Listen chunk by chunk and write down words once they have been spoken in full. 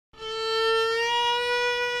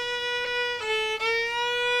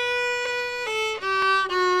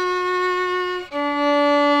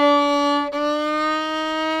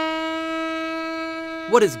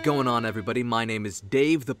What is going on, everybody? My name is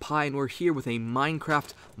DavethePie, and we're here with a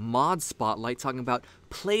Minecraft mod spotlight talking about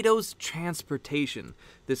Platos Transportation.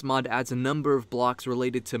 This mod adds a number of blocks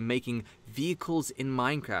related to making vehicles in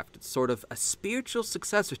Minecraft. It's sort of a spiritual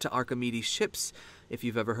successor to Archimedes' ships, if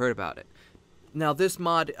you've ever heard about it. Now, this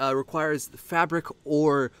mod requires fabric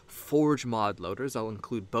or forge mod loaders. I'll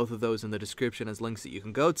include both of those in the description as links that you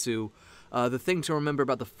can go to. The thing to remember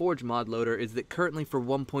about the forge mod loader is that currently for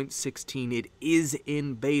 1.16 it is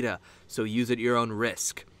in beta, so use it at your own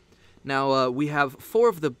risk. Now, we have 4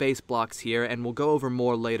 of the base blocks here, and we'll go over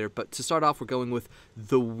more later, but to start off we're going with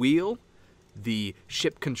the wheel, the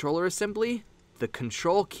ship controller assembly, the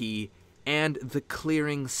control key, and the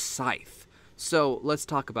clearing scythe. So, let's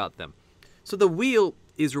talk about them. So the wheel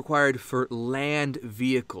is required for land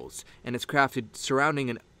vehicles, and it's crafted surrounding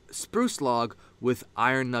a spruce log with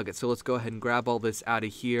iron nuggets. So let's go ahead and grab all this out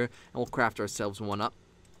of here, and we'll craft ourselves one up.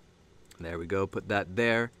 There we go, put that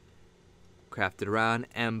there, craft it around,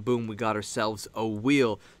 and boom, we got ourselves a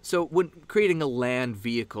wheel. So when creating a land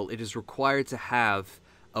vehicle, it is required to have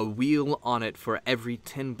a wheel on it for every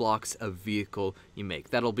 10 blocks of vehicle you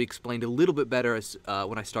make. That'll be explained a little bit better as,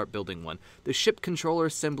 when I start building one. The ship controller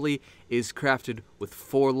assembly is crafted with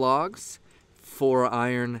 4 logs, 4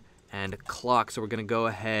 iron, and a clock. So we're going to go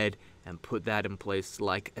ahead and put that in place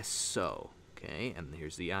like so. Okay, and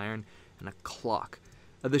here's the iron and a clock.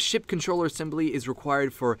 The ship controller assembly is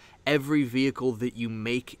required for every vehicle that you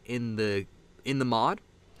make in the mod.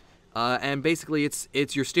 And basically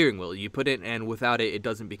it's your steering wheel. You put it, and without it, it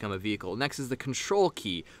doesn't become a vehicle. Next is the control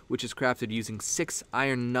key, which is crafted using 6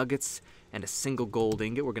 iron nuggets and a single gold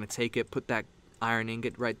ingot. We're going to take it, put that iron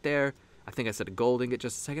ingot right there. I think I said a gold ingot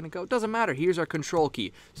just a second ago. It doesn't matter. Here's our control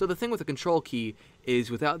key. So the thing with the control key is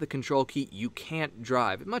without the control key, you can't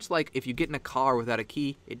drive. Much like if you get in a car without a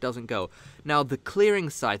key, it doesn't go. Now, the clearing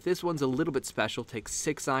scythe, this one's a little bit special. Takes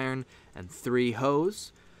 6 iron and 3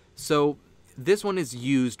 hose. So this one is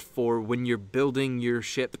used for when you're building your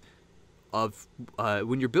ship. You're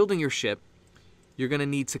gonna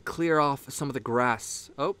need to clear off some of the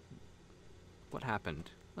grass. Oh, what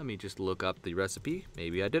happened? Let me just look up the recipe.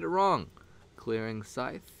 Maybe I did it wrong. Clearing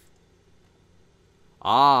scythe.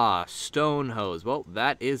 Ah, stone hose. Well,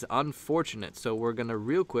 that is unfortunate. So we're gonna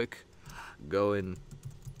real quick go in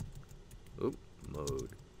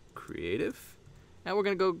mode creative. And we're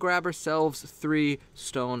going to go grab ourselves 3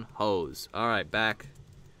 stone hose. Alright, back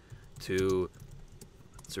to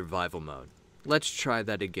survival mode. Let's try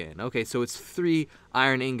that again. Okay, so it's 3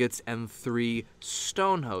 iron ingots and 3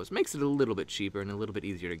 stone hose. Makes it a little bit cheaper and a little bit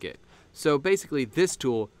easier to get. So basically this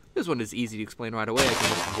tool, this one is easy to explain right away. I can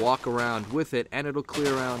just walk around with it and it'll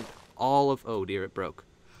clear around all of... Oh dear, it broke.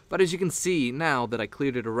 But as you can see now that I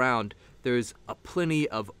cleared it around, there's plenty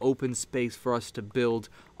of open space for us to build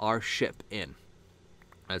our ship in.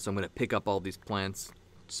 So I'm going to pick up all these plants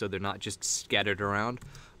so they're not just scattered around.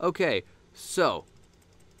 Okay, so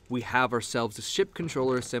we have ourselves a ship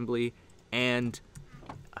controller assembly and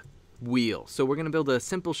a wheel. So we're going to build a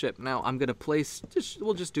simple ship. Now I'm going to place,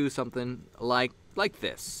 we'll just do something like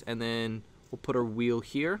this. And then we'll put our wheel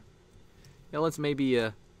here. Now let's maybe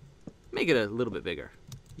make it a little bit bigger.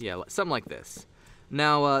 Yeah, something like this.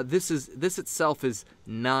 Now this itself is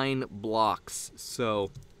 9 blocks.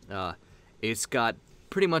 So it's got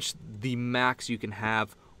pretty much the max you can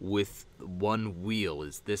have with one wheel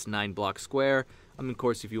is this 9-block square. Of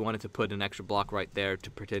course, if you wanted to put an extra block right there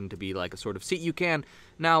to pretend to be like a sort of seat, you can.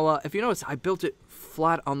 Now, if you notice, I built it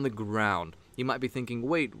flat on the ground. You might be thinking,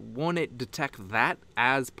 wait, won't it detect that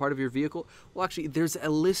as part of your vehicle? Well, actually, there's a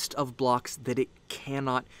list of blocks that it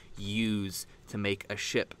cannot use to make a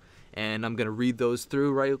ship. And I'm going to read those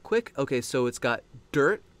through right quick. Okay, so it's got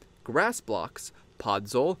dirt, grass blocks,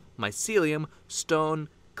 podzol, mycelium, stone,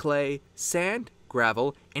 clay, sand,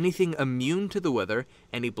 gravel, anything immune to the weather,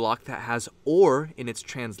 any block that has ore in its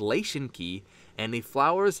translation key, any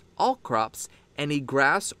flowers, all crops, any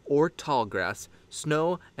grass or tall grass,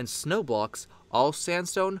 snow and snow blocks, all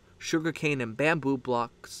sandstone, sugarcane and bamboo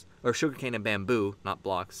blocks, or sugarcane and bamboo, not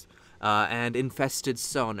blocks, and infested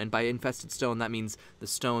stone. And by infested stone, that means the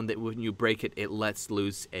stone that when you break it, it lets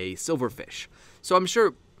loose a silverfish. So I'm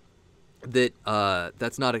sure that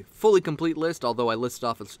that's not a fully complete list, although I listed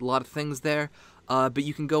off a lot of things there. But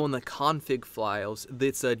you can go in the config files.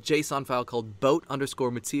 It's a JSON file called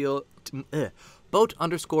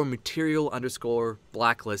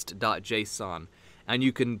boat_material_blacklist.json, and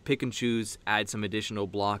you can pick and choose, add some additional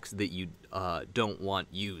blocks that you don't want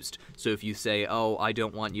used. So if you say, oh, I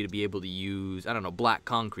don't want you to be able to use, I don't know, black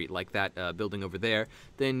concrete like that building over there,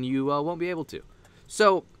 then you won't be able to.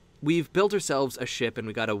 So we've built ourselves a ship and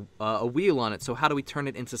we got a wheel on it. So how do we turn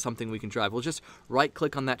it into something we can drive? We'll just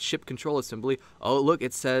right-click on that ship control assembly. Oh, look,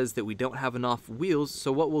 it says that we don't have enough wheels.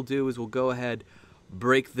 So what we'll do is we'll go ahead,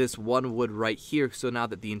 break this one wood right here. So now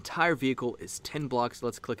that the entire vehicle is 10 blocks,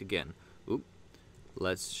 let's click again. Oop.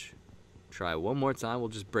 Let's try one more time. We'll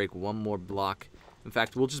just break one more block. In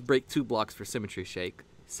fact, we'll just break 2 blocks for symmetry's sake.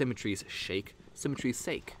 Symmetry's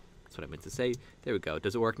sake. That's what I meant to say. There we go.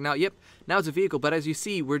 Does it work now? Yep. Now it's a vehicle, but as you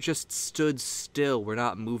see, we're just stood still. We're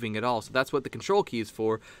not moving at all. So that's what the control key is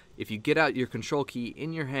for. If you get out your control key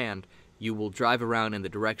in your hand, you will drive around in the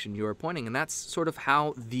direction you are pointing, and that's sort of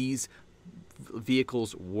how these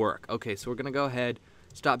vehicles work. Okay, so we're going to go ahead,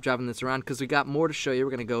 stop driving this around because we got more to show you.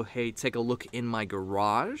 We're going to go, hey, take a look in my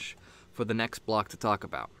garage for the next block to talk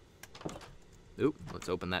about. Oop, let's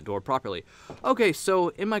open that door properly. Okay, so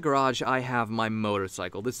in my garage, I have my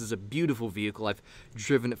motorcycle. This is a beautiful vehicle. I've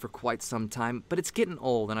driven it for quite some time, but it's getting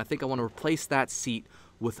old, and I think I want to replace that seat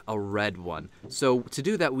with a red one. So to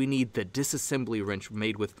do that, we need the disassembly wrench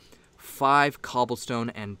made with 5 cobblestone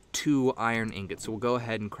and 2 iron ingots. So we'll go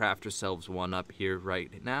ahead and craft ourselves one up here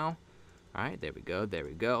right now. All right, there we go, there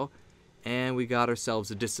we go. And we got ourselves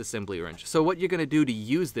a disassembly wrench. So what you're going to do to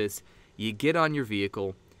use this, you get on your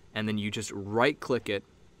vehicle, and then you just right-click it.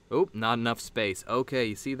 Oh, not enough space. Okay,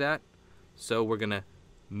 you see that? So we're going to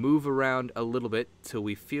move around a little bit till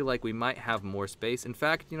we feel like we might have more space. In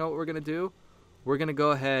fact, you know what we're going to do? We're going to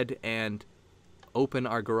go ahead and open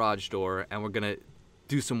our garage door, and we're going to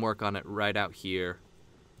do some work on it right out here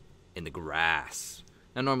in the grass.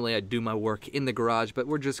 Now, normally I do my work in the garage, but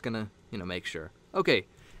we're just going to, make sure. Okay,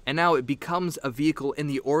 and now it becomes a vehicle in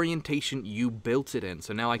the orientation you built it in.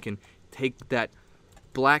 So now I can take that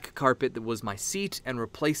black carpet that was my seat and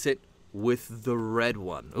replace it with the red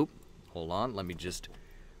one. Oh, hold on. Let me just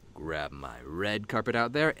grab my red carpet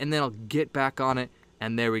out there, and then I'll get back on it,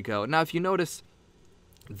 and there we go. Now, if you notice,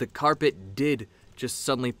 the carpet did just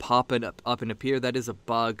suddenly pop it up and appear. That is a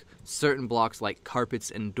bug. Certain blocks, like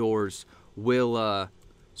carpets and doors, will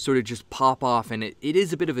sort of just pop off, and it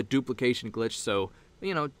is a bit of a duplication glitch, so,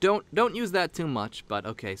 don't use that too much. But,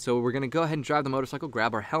 okay, so we're going to go ahead and drive the motorcycle,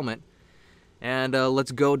 grab our helmet, and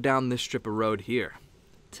let's go down this strip of road here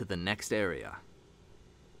to the next area.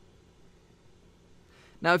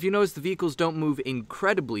 Now, if you notice, the vehicles don't move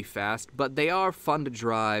incredibly fast, but they are fun to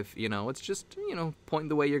drive. It's just, pointing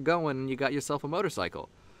the way you're going, and you got yourself a motorcycle.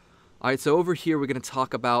 All right, so over here, we're going to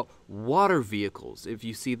talk about water vehicles. If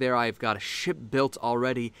you see there, I've got a ship built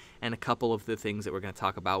already and a couple of the things that we're going to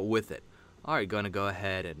talk about with it. All right, going to go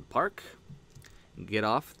ahead and park and get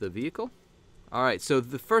off the vehicle. All right, so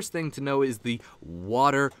the first thing to know is the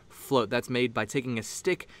water float. That's made by taking a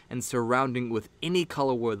stick and surrounding with any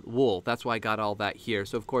color wool. That's why I got all that here.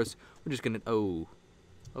 So, of course, we're just going to...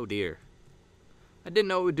 Oh, dear. I didn't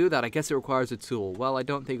know it would do that. I guess it requires a tool. Well, I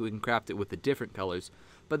don't think we can craft it with the different colors,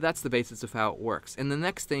 but that's the basis of how it works. And the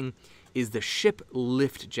next thing is the ship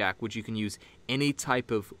lift jack, which you can use any type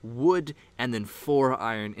of wood and then 4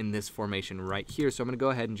 iron in this formation right here. So I'm going to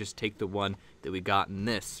go ahead and just take the one that we got in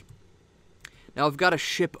this. Now, I've got a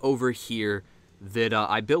ship over here that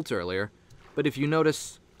I built earlier, but if you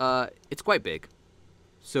notice, it's quite big.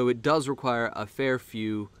 So it does require a fair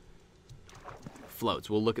few floats.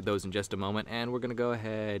 We'll look at those in just a moment, and we're going to go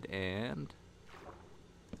ahead and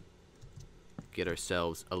get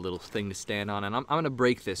ourselves a little thing to stand on. And I'm going to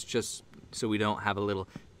break this just so we don't have a little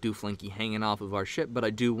dooflinky hanging off of our ship, but I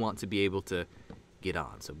do want to be able to get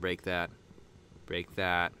on. So break that,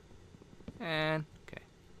 and...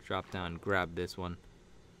 drop down, grab this one,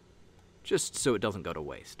 just so it doesn't go to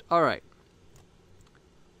waste. All right,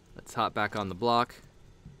 let's hop back on the block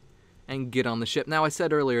and get on the ship. Now, I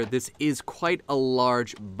said earlier, this is quite a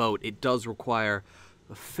large boat. It does require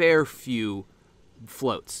a fair few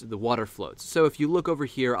floats, the water floats. So if you look over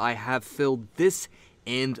here, I have filled this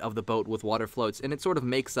end of the boat with water floats, and it sort of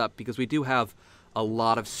makes up because we do have a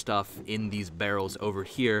lot of stuff in these barrels over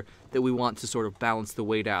here that we want to sort of balance the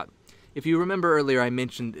weight out. If you remember earlier, I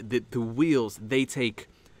mentioned that the wheels, they take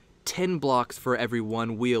 10 blocks for every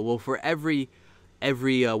one wheel. Well, for every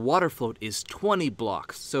water float is 20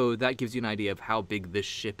 blocks. So that gives you an idea of how big this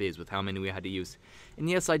ship is with how many we had to use. And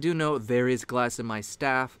yes, I do know there is glass in my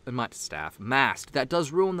mast. That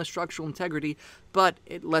does ruin the structural integrity, but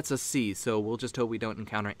it lets us see. So we'll just hope we don't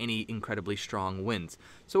encounter any incredibly strong winds.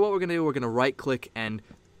 So what we're going to do, we're going to right-click and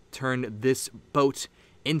turn this boat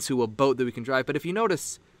into a boat that we can drive. But if you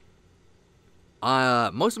notice...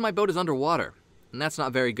 most of my boat is underwater, and that's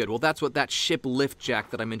not very good. Well, that's what that ship lift jack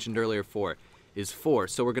that I mentioned earlier is for.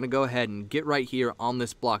 So we're going to go ahead and get right here on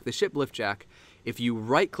this block. The ship lift jack if you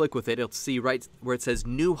right-click with it, it'll see right where it says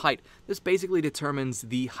New Height. This basically determines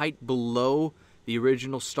the height below the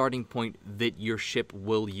original starting point that your ship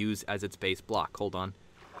will use as its base block. Hold on.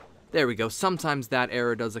 There we go. Sometimes that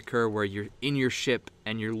error does occur where you're in your ship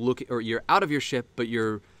and you're looking, or you're out of your ship, but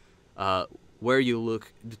you're where you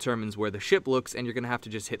look determines where the ship looks, and you're gonna have to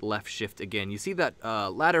just hit left shift again. You see that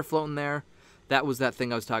ladder floating there? That was that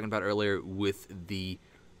thing I was talking about earlier with the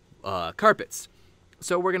carpets.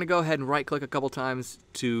 So we're gonna go ahead and right-click a couple times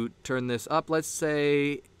to turn this up. Let's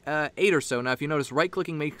say 8 or so. Now, if you notice,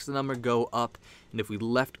 right-clicking makes the number go up, and if we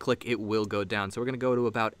left-click, it will go down. So we're gonna go to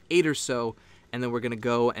about 8 or so, and then we're going to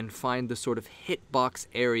go and find the sort of hitbox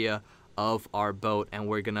area of our boat, and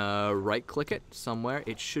we're going to right-click it somewhere.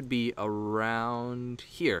 It should be around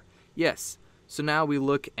here. Yes. So now we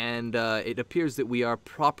look, and it appears that we are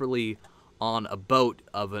properly on a boat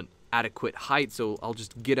of an adequate height, so I'll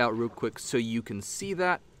just get out real quick so you can see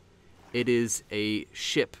that. It is a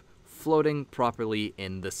ship floating properly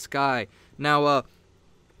in the sky. Now,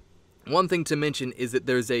 one thing to mention is that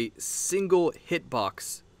there's a single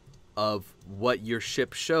hitbox of what your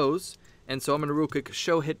ship shows, and so I'm going to real quick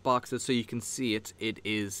show hitboxes so you can see it. It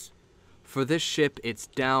is, for this ship, it's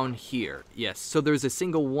down here. Yes, so there's a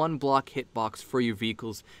single 1-block hitbox for your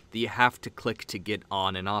vehicles that you have to click to get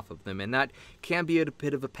on and off of them, and that can be a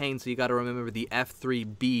bit of a pain, so you got to remember the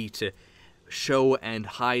F3B to show and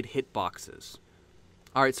hide hitboxes.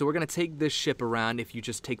 Alright, so we're going to take this ship around. If you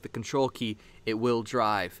just take the control key, it will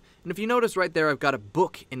drive. And if you notice right there, I've got a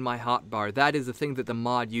book in my hotbar. That is the thing that the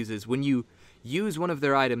mod uses. When you use one of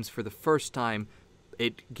their items for the first time,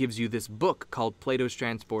 it gives you this book called Platos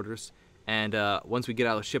Transporters. And once we get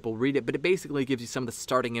out of the ship, we'll read it. But it basically gives you some of the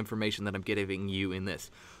starting information that I'm giving you in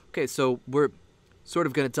this. Okay, so we're sort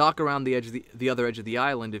of going to dock around the edge of the other edge of the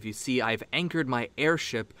island. If you see, I've anchored my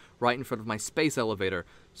airship right in front of my space elevator.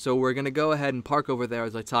 So we're going to go ahead and park over there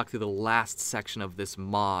as I talk through the last section of this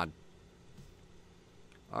mod.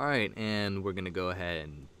 Alright, and we're going to go ahead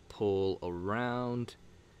and pull around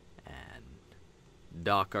and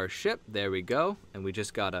dock our ship. There we go. And we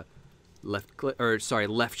just got a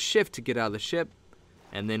left shift to get out of the ship.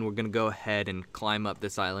 And then we're going to go ahead and climb up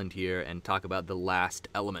this island here and talk about the last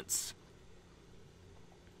elements.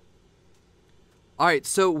 Alright,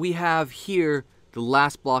 so we have here the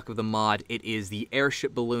last block of the mod. It is the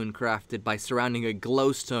airship balloon crafted by surrounding a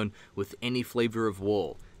glowstone with any flavor of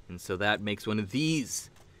wool. And so that makes one of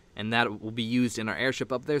these. And that will be used in our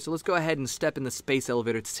airship up there. So let's go ahead and step in the space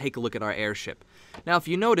elevator to take a look at our airship. Now, if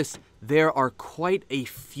you notice, there are quite a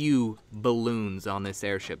few balloons on this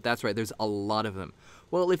airship. That's right, there's a lot of them.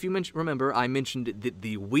 Well, if you remember, I mentioned that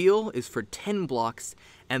the wheel is for 10 blocks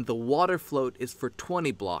and the water float is for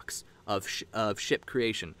 20 blocks of ship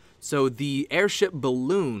creation. So the airship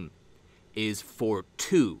balloon is for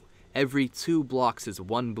 2. Every 2 blocks is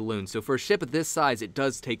 1 balloon. So for a ship of this size, it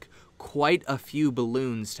does take quite a few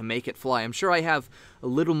balloons to make it fly. I'm sure I have a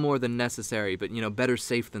little more than necessary, but, you know, better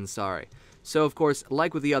safe than sorry. So, of course,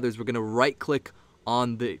 like with the others, we're going to right-click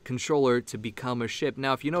on the controller to become a ship.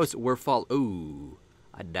 Now, if you notice, Ooh,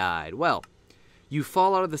 I died. Well, you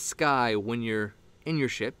fall out of the sky when you're in your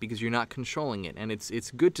ship because you're not controlling it, and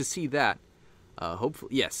it's good to see that.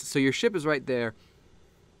 Hopefully, yes. So your ship is right there.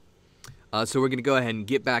 So we're going to go ahead and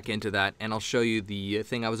get back into that, and I'll show you the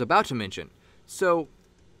thing I was about to mention. So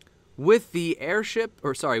with the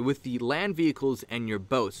with the land vehicles and your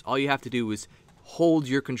boats, all you have to do is hold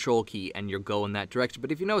your control key and you'll go in that direction.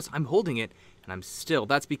 But if you notice, I'm holding it and I'm still.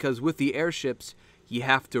 That's because with the airships, you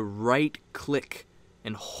have to right-click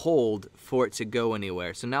and hold for it to go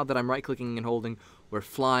anywhere. So now that I'm right-clicking and holding, we're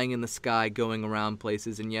flying in the sky, going around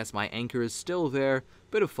places, and yes, my anchor is still there.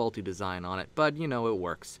 Bit of faulty design on it, but you know, it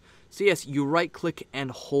works. So yes, you right-click and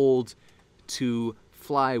hold to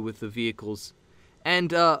fly with the vehicles.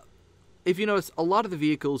 And if you notice, a lot of the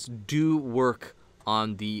vehicles do work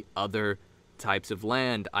on the other types of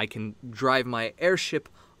land. I can drive my airship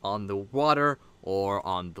on the water or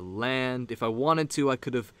on the land. If I wanted to, I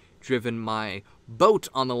could have driven my boat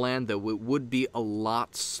on the land, though it would be a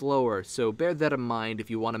lot slower. So bear that in mind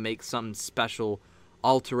if you want to make some special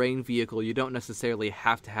all-terrain vehicle. You don't necessarily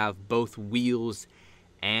have to have both wheels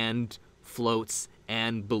and floats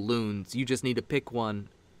and balloons. You just need to pick one,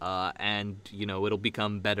 and you know, it'll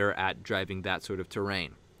become better at driving that sort of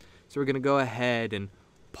terrain. So we're going to go ahead and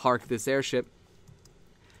park this airship.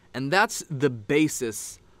 And that's the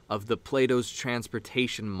basis of the Platos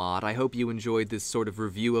Transportation mod. I hope you enjoyed this sort of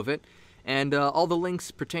review of it. And all the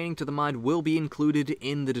links pertaining to the mod will be included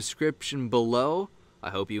in the description below. I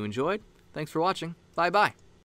hope you enjoyed. Thanks for watching. Bye-bye.